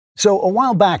So a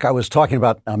while back, I was talking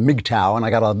about MGTOW, and I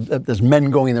got this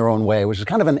men going their own way, which is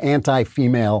kind of an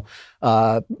anti-female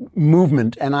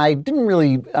movement. And I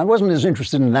wasn't as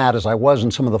interested in that as I was in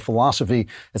some of the philosophy.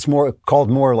 It's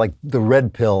more like the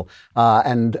red pill.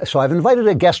 And so I've invited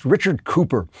a guest, Richard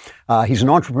Cooper. He's an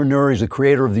entrepreneur. He's the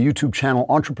creator of the YouTube channel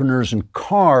Entrepreneurs in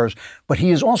Cars, but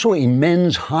he is also a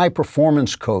men's high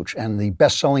performance coach and the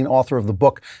best-selling author of the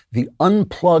book, The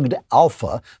Unplugged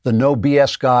Alpha, the No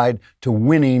BS Guide to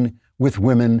Winning with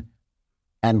Women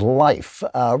and Life.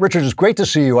 Richard, it's great to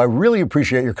see you. I really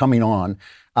appreciate your coming on.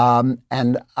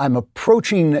 And I'm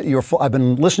approaching I've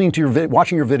been listening to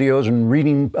watching your videos and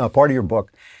reading part of your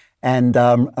book. And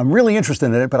I'm really interested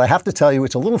in it, but I have to tell you,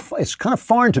 it's kind of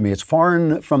foreign to me. It's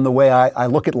foreign from the way I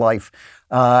look at life.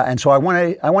 And so I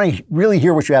want to really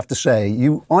hear what you have to say.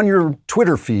 You, on your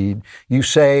Twitter feed, you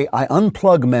say, I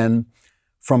unplug men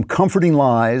from comforting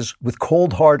lies with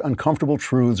cold, hard, uncomfortable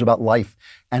truths about life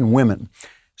and women.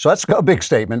 So that's a big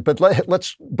statement, but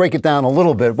let's break it down a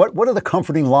little bit. What are the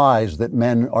comforting lies that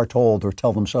men are told or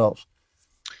tell themselves?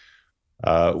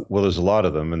 Well, there's a lot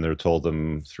of them, and they're told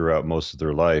them throughout most of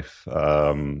their life.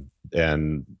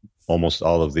 And almost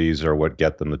all of these are what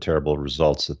get them the terrible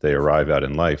results that they arrive at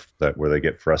in life, where they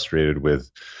get frustrated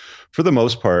with, for the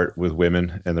most part, with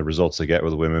women and the results they get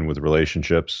with women, with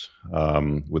relationships,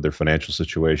 with their financial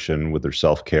situation, with their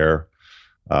self-care.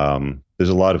 There's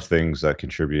a lot of things that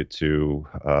contribute to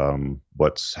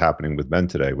what's happening with men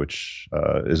today, which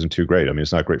isn't too great. I mean,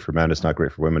 it's not great for men. It's not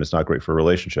great for women. It's not great for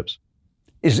relationships.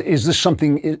 Is this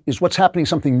something, is what's happening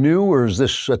something new, or is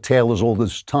this a tale as old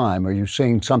as time? Are you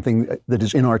saying something that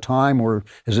is in our time, or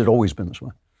has it always been this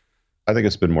way? I think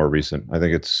it's been more recent. I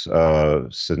think it's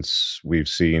since we've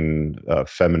seen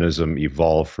feminism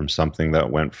evolve from something that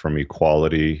went from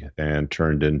equality and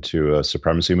turned into a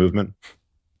supremacy movement,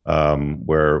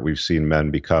 where we've seen men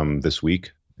become this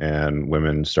weak and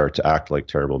women start to act like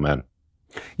terrible men.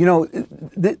 You know,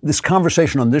 this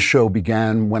conversation on this show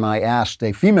began when I asked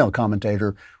a female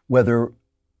commentator whether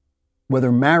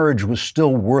marriage was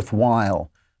still worthwhile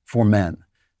for men.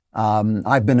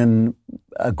 I've been in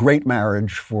a great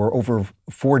marriage for over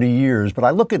 40 years, but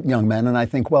I look at young men and I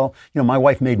think, well, my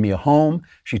wife made me a home.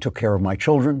 She took care of my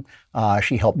children.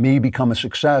 She helped me become a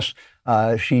success.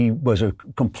 She was a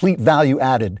complete value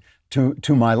added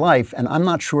to my life, and I'm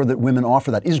not sure that women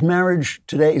offer that. Is marriage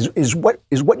today, is what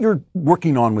you're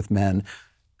working on with men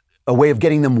a way of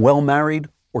getting them well married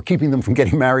or keeping them from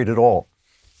getting married at all?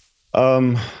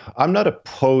 I'm not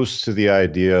opposed to the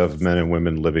idea of men and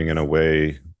women living in a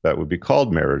way that would be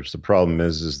called marriage. The problem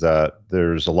is that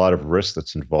there's a lot of risk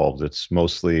that's involved. It's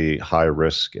mostly high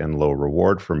risk and low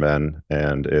reward for men,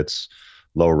 and it's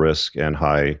low risk and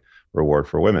high reward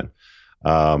for women.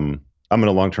 I'm in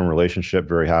a long-term relationship,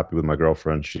 very happy with my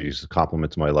girlfriend. She's a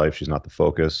compliment to my life. She's not the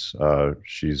focus.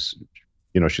 She's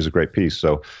a great piece.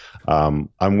 So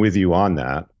I'm with you on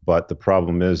that. But the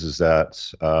problem is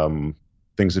that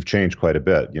things have changed quite a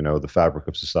bit. The fabric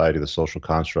of society, the social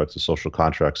constructs, the social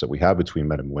contracts that we have between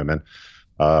men and women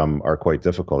are quite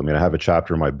difficult. I mean, I have a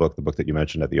chapter in my book, the book that you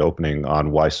mentioned at the opening,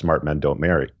 on why smart men don't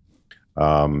marry.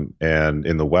 And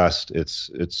in the West, it's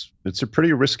a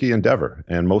pretty risky endeavor.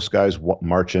 And most guys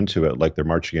march into it like they're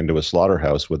marching into a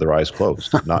slaughterhouse with their eyes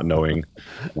closed, not knowing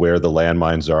where the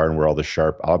landmines are and where all the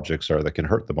sharp objects are that can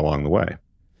hurt them along the way.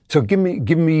 So give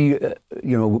me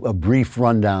a brief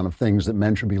rundown of things that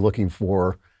men should be looking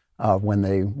for when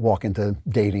they walk into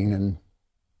dating and.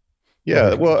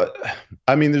 Yeah, well,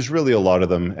 I mean, there's really a lot of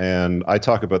them, and I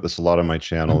talk about this a lot on my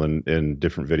channel in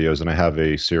different videos, and I have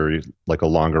a series, like a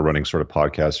longer running sort of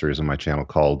podcast series on my channel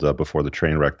called Before the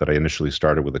Train Wreck, that I initially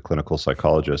started with a clinical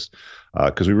psychologist,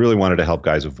 because we really wanted to help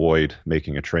guys avoid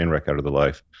making a train wreck out of their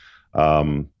life. I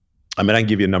mean, I can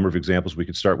give you a number of examples. We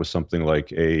could start with something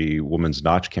like a woman's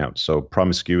notch count. So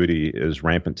promiscuity is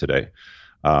rampant today.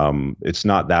 It's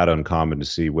not that uncommon to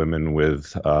see women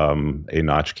with a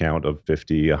notch count of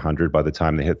 50, 100 by the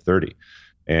time they hit 30.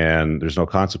 And there's no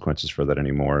consequences for that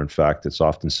anymore. In fact, it's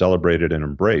often celebrated and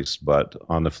embraced. But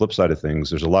on the flip side of things,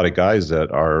 there's a lot of guys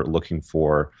that are looking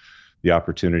for the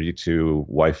opportunity to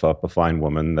wife up a fine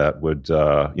woman that would,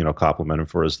 compliment him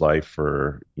for his life,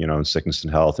 for, in sickness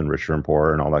and health, and richer and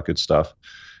poorer and all that good stuff.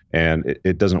 And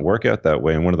it doesn't work out that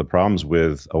way. And one of the problems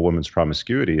with a woman's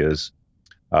promiscuity is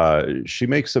she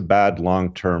makes a bad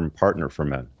long-term partner for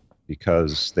men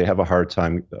because they have a hard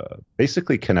time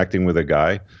basically connecting with a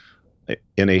guy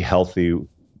in a healthy,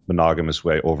 monogamous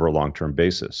way over a long-term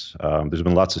basis. There's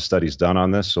been lots of studies done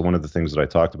on this. So one of the things that I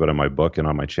talked about in my book and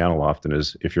on my channel often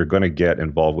is, if you're going to get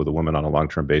involved with a woman on a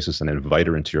long-term basis and invite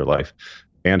her into your life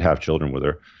and have children with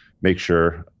her, make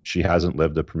sure she hasn't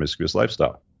lived a promiscuous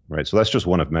lifestyle. right? So that's just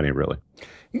one of many, really.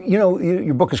 You know,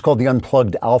 your book is called The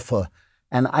Unplugged Alpha.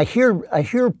 And I hear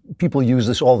people use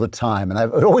this all the time, and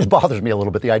it always bothers me a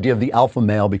little bit, the idea of the alpha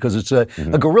male, because it's a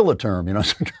gorilla term. You know,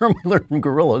 it's a term we learned from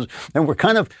gorillas, and we're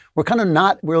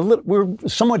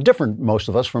somewhat different, most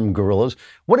of us, from gorillas.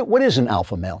 What is an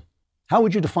alpha male? How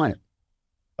would you define it?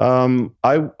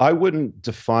 I wouldn't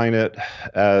define it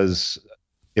as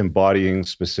embodying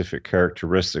specific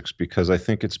characteristics, because I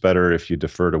think it's better if you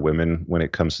defer to women when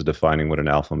it comes to defining what an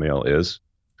alpha male is.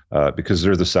 Because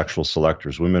they're the sexual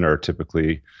selectors. Women are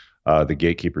typically the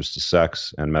gatekeepers to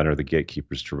sex, and men are the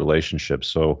gatekeepers to relationships.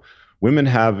 So women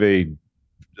have a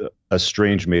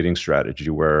strange mating strategy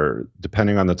where,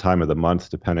 depending on the time of the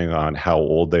month, depending on how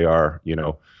old they are,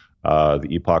 the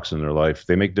epochs in their life,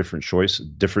 they make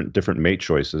different mate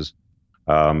choices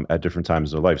at different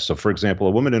times in their life. So, for example,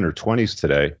 a woman in her 20s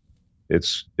today,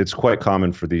 it's quite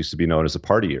common for these to be known as the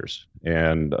party years.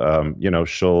 And,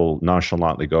 she'll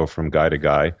nonchalantly go from guy to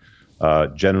guy,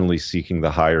 generally seeking the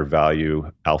higher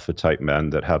value alpha type men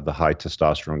that have the high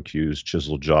testosterone cues,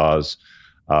 chiseled jaws,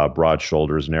 broad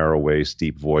shoulders, narrow waist,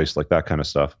 deep voice, like that kind of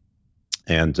stuff.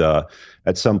 And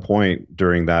at some point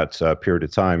during that period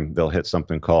of time, they'll hit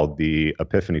something called the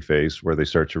epiphany phase, where they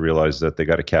start to realize that they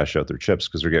got to cash out their chips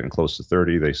because they're getting close to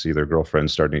 30. They see their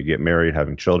girlfriends starting to get married,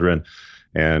 having children,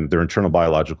 and their internal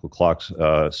biological clock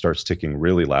starts ticking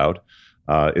really loud.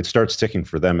 It starts ticking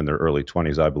for them in their early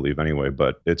 20s, I believe, anyway.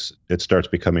 But it starts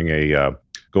becoming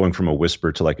going from a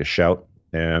whisper to like a shout,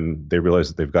 and they realize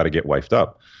that they've got to get wifed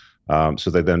up. So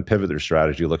they then pivot their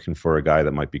strategy, looking for a guy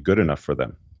that might be good enough for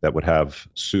them, that would have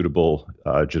suitable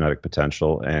genetic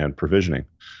potential and provisioning.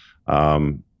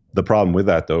 The problem with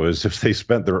that, though, is if they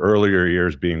spent their earlier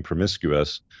years being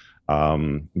promiscuous,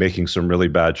 making some really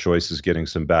bad choices, getting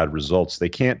some bad results, they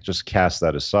can't just cast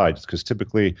that aside, because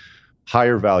typically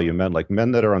higher value men, like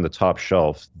men that are on the top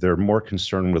shelf, they're more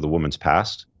concerned with a woman's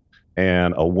past.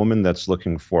 And a woman that's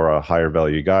looking for a higher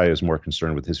value guy is more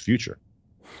concerned with his future.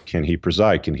 Can he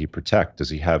preside? Can he protect? Does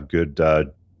he have good,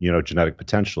 genetic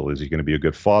potential? Is he going to be a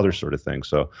good father, sort of thing?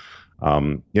 So,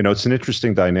 it's an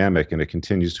interesting dynamic, and it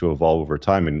continues to evolve over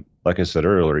time. And like I said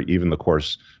earlier, even the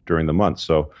course during the month.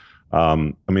 So,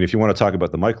 if you want to talk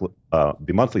about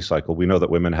the monthly cycle, we know that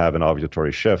women have an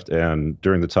ovulatory shift, and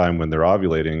during the time when they're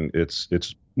ovulating,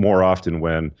 it's more often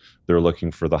when they're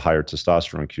looking for the higher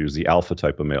testosterone cues, the alpha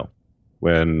type of male.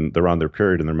 When they're on their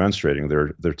period and they're menstruating,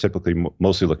 they're typically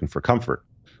mostly looking for comfort,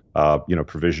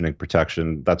 provisioning,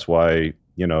 protection. That's why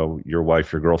your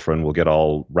wife, your girlfriend will get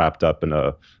all wrapped up in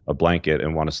a blanket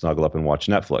and want to snuggle up and watch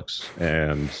Netflix.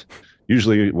 And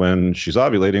usually when she's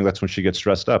ovulating, that's when she gets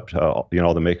stressed up. All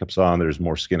the makeup's on, there's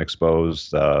more skin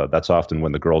exposed. That's often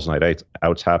when the girls' night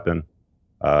outs happen.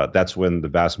 That's when the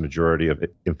vast majority of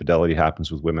infidelity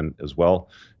happens with women as well,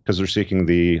 because they're seeking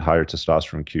the higher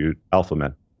testosterone cued alpha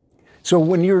men. So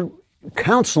when you're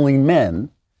counseling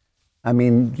men,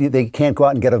 they can't go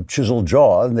out and get a chiseled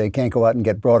jaw, and they can't go out and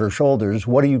get broader shoulders.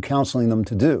 What are you counseling them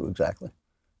to do exactly?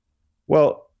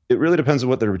 Well, it really depends on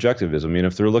what their objective is.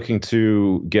 If they're looking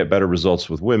to get better results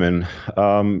with women,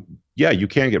 you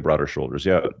can get broader shoulders.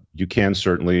 Yeah, you can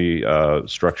certainly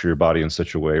structure your body in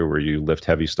such a way where you lift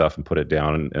heavy stuff and put it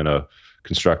down in a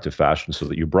constructive fashion so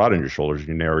that you broaden your shoulders and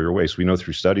you narrow your waist. We know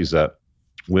through studies that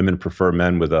women prefer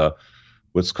men with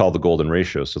what's called the golden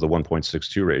ratio, so the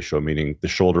 1.62 ratio, meaning the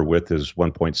shoulder width is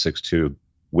 1.62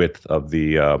 width of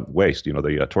the waist,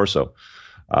 the torso.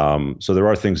 So there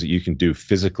are things that you can do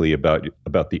physically about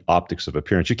the optics of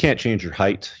appearance. You can't change your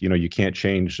height. You can't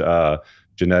change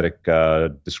genetic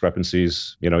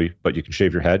discrepancies. But you can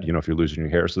shave your head. If you're losing your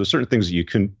hair. So there's certain things that you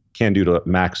can do to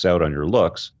max out on your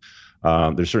looks.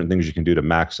 There's certain things you can do to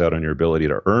max out on your ability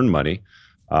to earn money.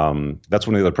 That's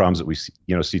one of the other problems that we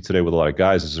see today with a lot of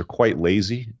guys is they're quite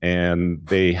lazy, and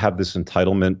they have this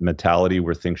entitlement mentality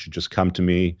where things should just come to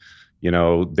me.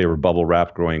 They were bubble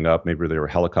wrapped growing up. Maybe they were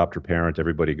a helicopter parent.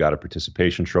 Everybody got a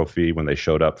participation trophy when they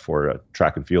showed up for a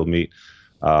track and field meet.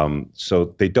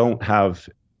 So they don't have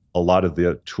a lot of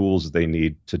the tools they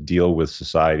need to deal with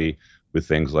society, with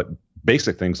things like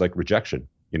basic things like rejection.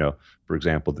 For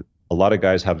example, a lot of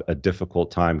guys have a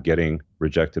difficult time getting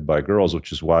rejected by girls,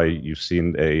 which is why you've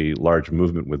seen a large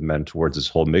movement with men towards this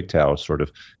whole MGTOW sort of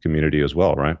community as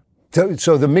well, right?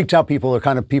 So the MGTOW people are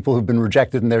kind of people who've been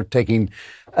rejected, and they're taking,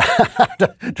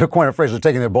 to coin a phrase, they're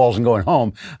taking their balls and going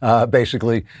home,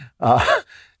 basically. But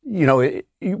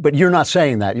you're not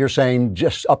saying that. You're saying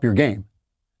just up your game.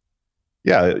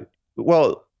 Yeah.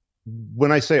 Well,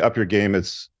 when I say up your game,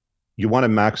 you want to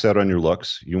max out on your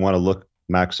looks. You want to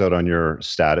max out on your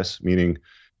status, meaning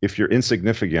if you're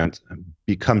insignificant,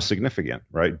 become significant,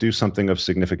 right? Do something of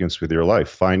significance with your life.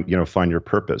 Find your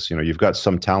purpose. You've got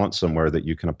some talent somewhere that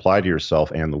you can apply to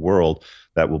yourself and the world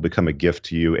that will become a gift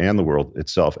to you and the world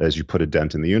itself as you put a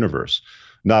dent in the universe.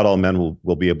 Not all men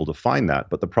will be able to find that,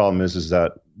 but the problem is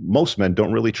that most men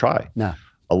don't really try. No.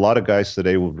 A lot of guys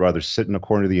today would rather sit in a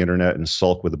corner of the internet and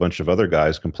sulk with a bunch of other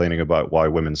guys complaining about why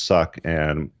women suck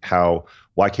and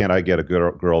why can't I get a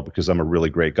good girl because I'm a really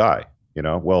great guy.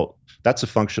 Well, that's a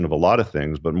function of a lot of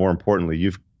things, but more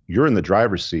importantly, you're in the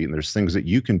driver's seat and there's things that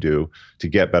you can do to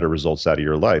get better results out of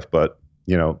your life. But,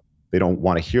 they don't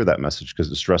want to hear that message because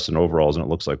it's stress and overalls and it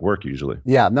looks like work usually.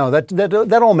 Yeah, no,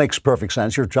 that all makes perfect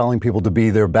sense. You're telling people to be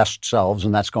their best selves,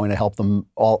 and that's going to help them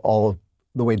all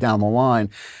the way down the line.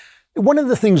 One of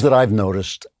the things that I've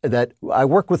noticed, that I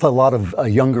work with a lot of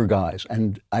younger guys,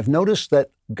 and I've noticed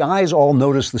that guys all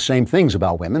notice the same things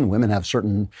about women. Women have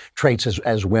certain traits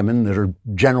as women that are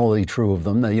generally true of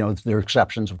them. There are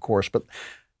exceptions, of course, but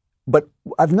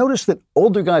I've noticed that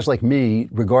older guys like me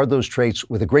regard those traits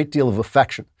with a great deal of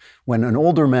affection. When an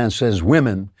older man says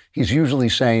women, he's usually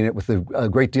saying it with a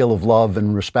great deal of love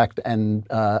and respect and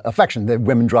affection. That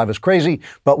women drive us crazy,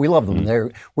 but we love them.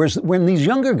 Mm-hmm. Whereas when these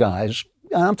younger guys,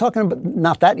 and I'm talking about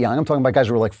not that young, I'm talking about guys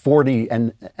who are like 40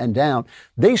 and down,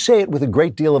 they say it with a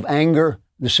great deal of anger,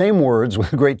 the same words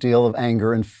with a great deal of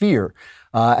anger and fear.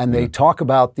 And they talk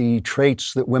about the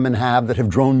traits that women have that have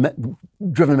driven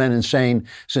men insane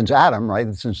since Adam,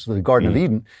 right? Since the Garden of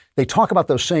Eden. They talk about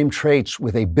those same traits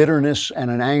with a bitterness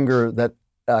and an anger that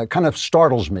kind of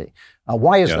startles me.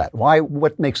 Why is that?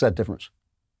 What makes that difference?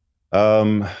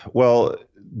 Well,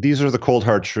 these are the cold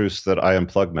hard truths that I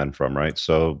unplug men from, right?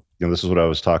 So, this is what I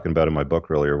was talking about in my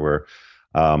book earlier, where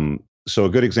so a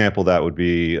good example of that would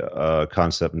be a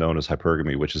concept known as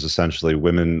hypergamy, which is essentially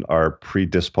women are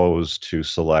predisposed to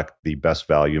select the best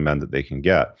value men that they can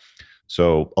get.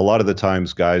 So a lot of the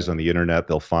times guys on the internet,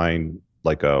 they'll find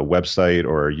like a website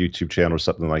or a YouTube channel or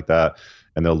something like that,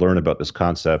 and they'll learn about this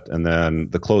concept. And then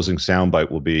the closing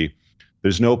soundbite will be,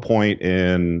 there's no point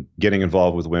in getting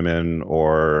involved with women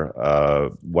or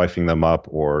wifing them up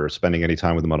or spending any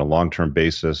time with them on a long-term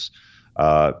basis.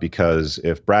 Because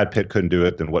if Brad Pitt couldn't do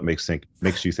it, then what makes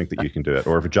you think that you can do it?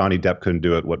 Or if Johnny Depp couldn't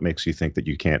do it, what makes you think that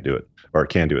you can't do it or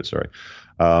can do it? Sorry.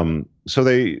 So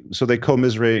they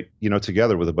commiserate,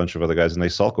 together with a bunch of other guys, and they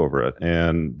sulk over it.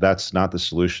 And that's not the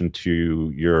solution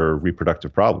to your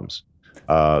reproductive problems.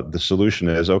 The solution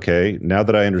is, okay, now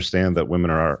that I understand that women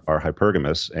are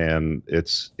hypergamous and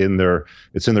it's in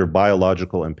their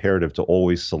biological imperative to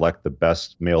always select the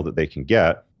best male that they can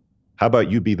get. How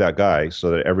about you be that guy so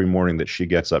that every morning that she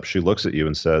gets up, she looks at you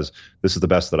and says, this is the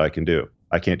best that I can do.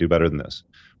 I can't do better than this,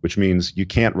 which means you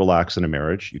can't relax in a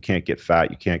marriage. You can't get fat.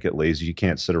 You can't get lazy. You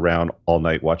can't sit around all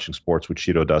night watching sports with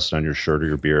Cheeto dust on your shirt or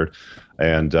your beard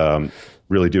and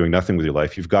really doing nothing with your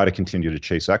life. You've got to continue to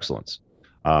chase excellence.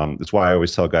 That's why I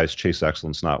always tell guys, chase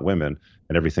excellence, not women,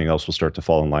 and everything else will start to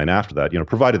fall in line after that,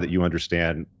 provided that you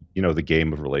understand the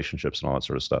game of relationships and all that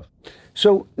sort of stuff.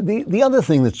 So the other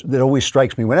thing that always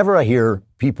strikes me whenever I hear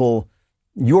people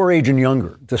your age and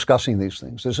younger discussing these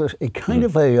things, there's a kind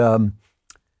of an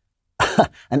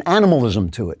animalism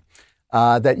to it.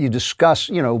 That you discuss,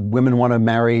 women want to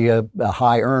marry a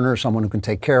high earner, someone who can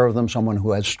take care of them, someone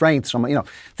who has strength, someone,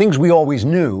 things we always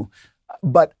knew,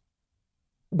 but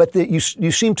you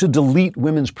seem to delete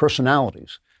women's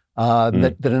personalities.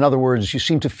 That in other words, you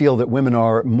seem to feel that women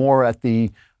are more at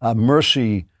the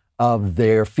mercy of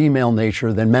their female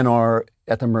nature than men are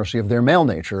at the mercy of their male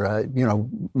nature.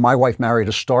 My wife married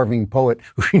a starving poet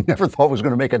who she never thought was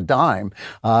going to make a dime,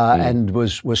 and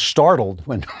was startled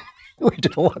when we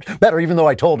did a lot better, even though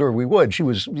I told her we would. She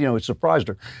was, it surprised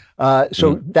her.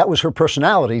 So that was her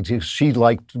personality. She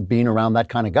liked being around that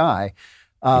kind of guy.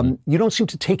 You don't seem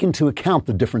to take into account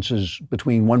the differences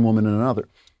between one woman and another.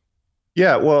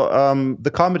 Yeah, well,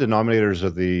 the common denominators are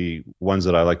the ones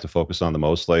that I like to focus on the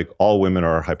most. Like all women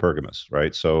are hypergamous,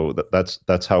 right? So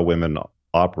that's how women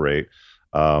operate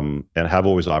and have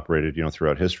always operated,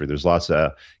 throughout history. There's lots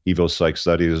of evo psych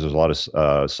studies. There's a lot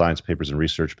of science papers and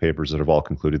research papers that have all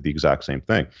concluded the exact same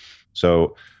thing.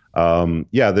 So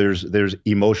there's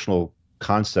emotional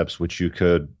concepts which you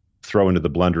could throw into the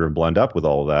blender and blend up with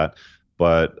all of that,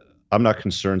 but I'm not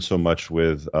concerned so much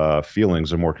with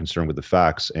feelings. I'm more concerned with the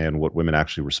facts and what women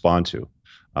actually respond to.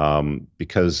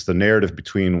 Because the narrative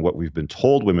between what we've been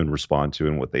told women respond to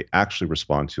and what they actually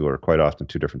respond to are quite often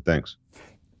two different things.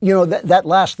 That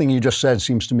last thing you just said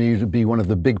seems to me to be one of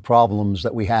the big problems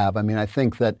that we have. I mean, I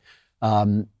think that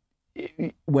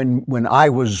when I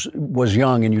was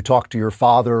young and you talked to your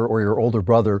father or your older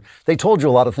brother, they told you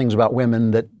a lot of things about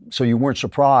women that so you weren't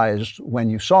surprised when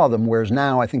you saw them, whereas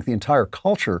now I think the entire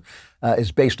culture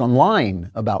is based on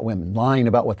lying about women, lying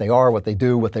about what they are, what they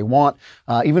do, what they want.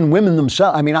 Even women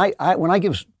themselves. I mean, I when I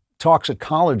give talks at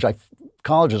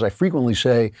colleges, I frequently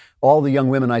say, all the young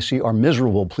women I see are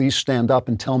miserable. Please stand up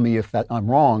and tell me if I'm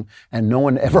wrong. And no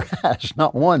one ever has.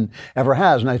 Not one ever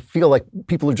has. And I feel like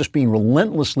people are just being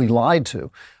relentlessly lied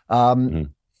to.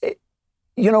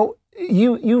 You know,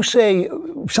 you say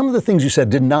some of the things you said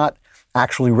did not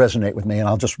actually resonate with me, and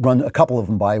I'll just run a couple of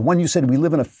them by. One, you said we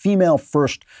live in a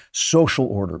female-first social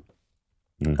order.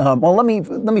 Well, let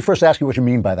me first ask you what you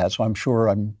mean by that, so I'm sure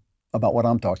I'm about what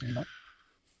I'm talking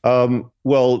about.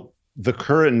 Well, the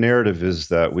current narrative is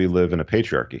that we live in a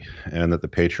patriarchy, and that the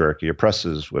patriarchy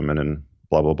oppresses women, and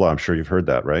blah blah blah. I'm sure you've heard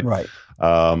that, right? Right.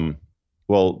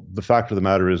 Well, the fact of the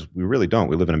matter is we really don't.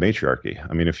 We live in a matriarchy.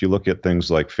 I mean, if you look at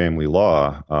things like family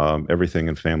law, everything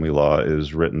in family law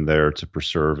is written there to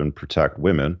preserve and protect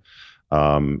women.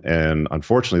 And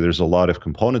unfortunately, there's a lot of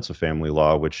components of family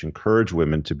law which encourage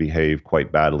women to behave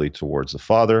quite badly towards the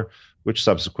father, which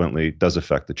subsequently does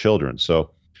affect the children.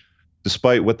 So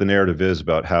despite what the narrative is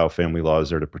about how family law is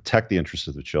there to protect the interests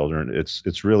of the children,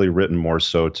 it's really written more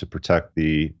so to protect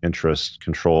the interest,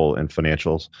 control, and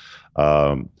financials.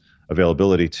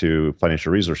 Availability to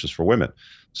financial resources for women.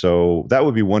 So that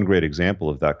would be one great example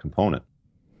of that component.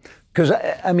 Because,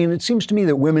 I mean, it seems to me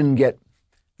that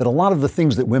that a lot of the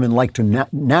things that women like to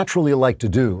naturally like to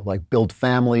do, like build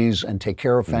families and take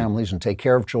care of families and take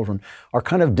care of children, are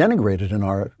kind of denigrated in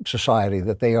our society,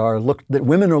 that that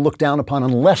women are looked down upon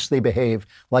unless they behave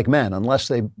like men, unless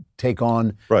they take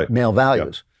on male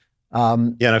values.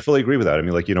 And I fully agree with that. I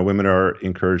mean, like, women are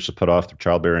encouraged to put off their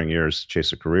childbearing years,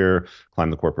 chase a career,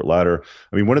 climb the corporate ladder.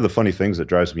 I mean, one of the funny things that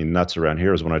drives me nuts around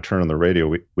here is when I turn on the radio,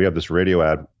 we have this radio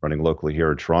ad running locally here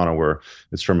in Toronto where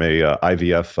it's from a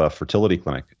IVF fertility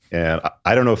clinic. And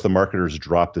I don't know if the marketers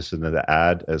dropped this into the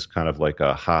ad as kind of like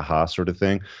a ha-ha sort of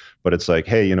thing, but it's like,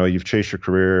 hey, you've chased your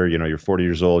career, you're 40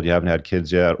 years old, you haven't had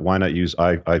kids yet. Why not use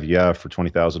IVF for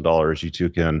 $20,000? You two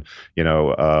can,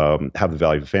 have the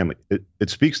value of a family. It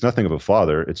speaks nothing of a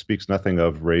father. It speaks nothing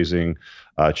of raising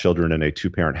children in a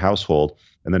two-parent household.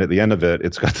 And then at the end of it,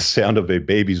 it's got the sound of a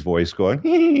baby's voice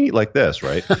going like this,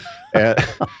 right? and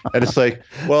it's like,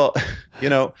 well,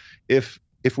 if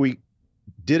we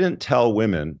didn't tell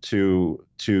women to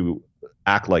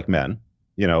act like men,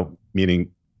 meaning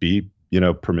be,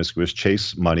 promiscuous,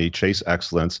 chase money, chase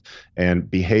excellence,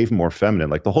 and behave more feminine.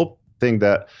 Like the whole thing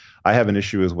that I have an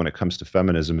issue with when it comes to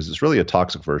feminism is it's really a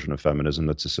toxic version of feminism.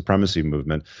 That's a supremacy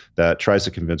movement that tries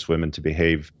to convince women to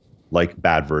behave like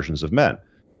bad versions of men.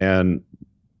 And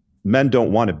men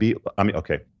don't want to be,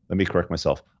 okay, let me correct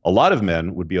myself. A lot of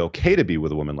men would be okay to be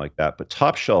with a woman like that, but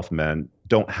top shelf men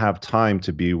don't have time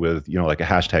to be with, like a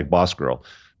hashtag boss girl.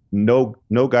 No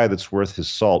guy that's worth his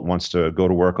salt wants to go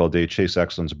to work all day, chase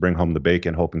excellence, bring home the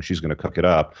bacon, hoping she's going to cook it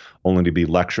up, only to be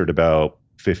lectured about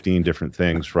 15 different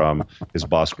things from his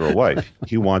boss girl wife.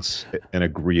 He wants an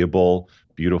agreeable,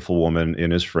 beautiful woman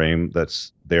in his frame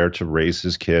that's there to raise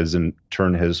his kids and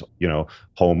turn his,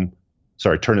 turn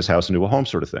his house into a home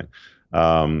sort of thing.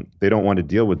 They don't want to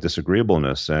deal with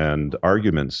disagreeableness and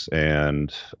arguments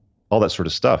and all that sort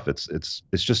of stuff. It's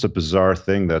just a bizarre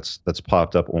thing that's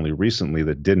popped up only recently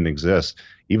that didn't exist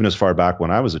even as far back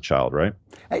when I was a child, right?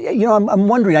 I'm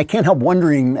wondering, I can't help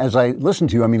wondering as I listen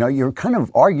to you, I mean, you're kind of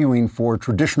arguing for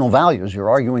traditional values. You're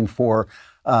arguing for,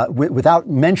 without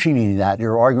mentioning that,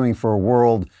 you're arguing for a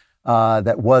world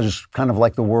that was kind of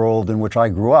like the world in which I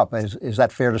grew up. Is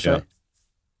that fair to say?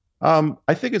 Yeah.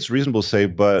 I think it's reasonable to say,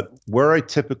 but where I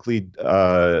typically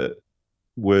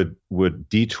would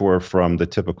detour from the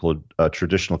typical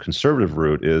traditional conservative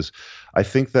route is I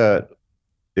think that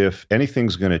if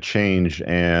anything's going to change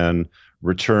and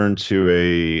return to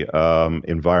a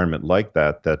environment like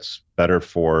that that's better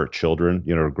for children,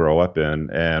 to grow up in,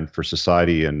 and for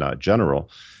society in general,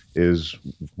 is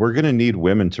we're going to need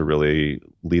women to really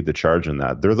lead the charge in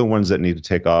that. They're the ones that need to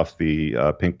take off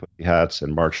the pink hats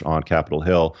and march on Capitol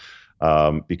Hill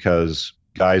because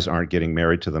guys aren't getting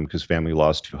married to them because family law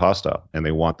is too hostile, and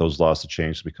they want those laws to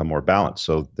change to become more balanced,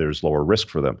 so there's lower risk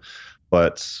for them.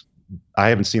 But I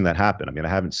haven't seen that happen. I mean, I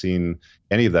haven't seen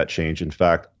any of that change. In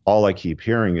fact, all I keep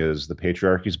hearing is the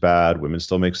patriarchy's bad, women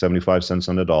still make 75 cents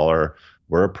on the dollar,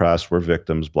 we're oppressed, we're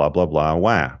victims, blah, blah, blah,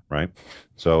 wah, right?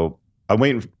 So I'm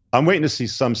waiting to see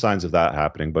some signs of that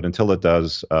happening, but until it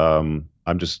does, I'm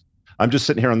just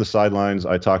sitting here on the sidelines.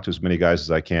 I talk to as many guys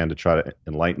as I can to try to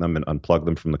enlighten them and unplug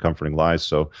them from the comforting lies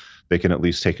so they can at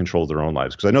least take control of their own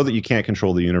lives. Because I know that you can't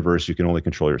control the universe. You can only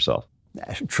control yourself.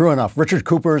 True enough. Richard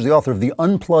Cooper is the author of The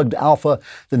Unplugged Alpha,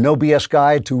 the No BS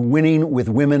Guide to Winning with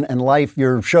Women and Life.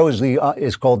 Your show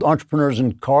is called Entrepreneurs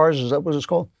in Cars. Is that what it's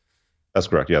called? That's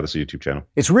correct. Yeah, that's a YouTube channel.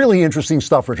 It's really interesting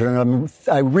stuff, Richard, and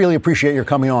I really appreciate your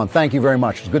coming on. Thank you very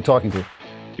much. It's good talking to you.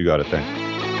 You got it. Thanks.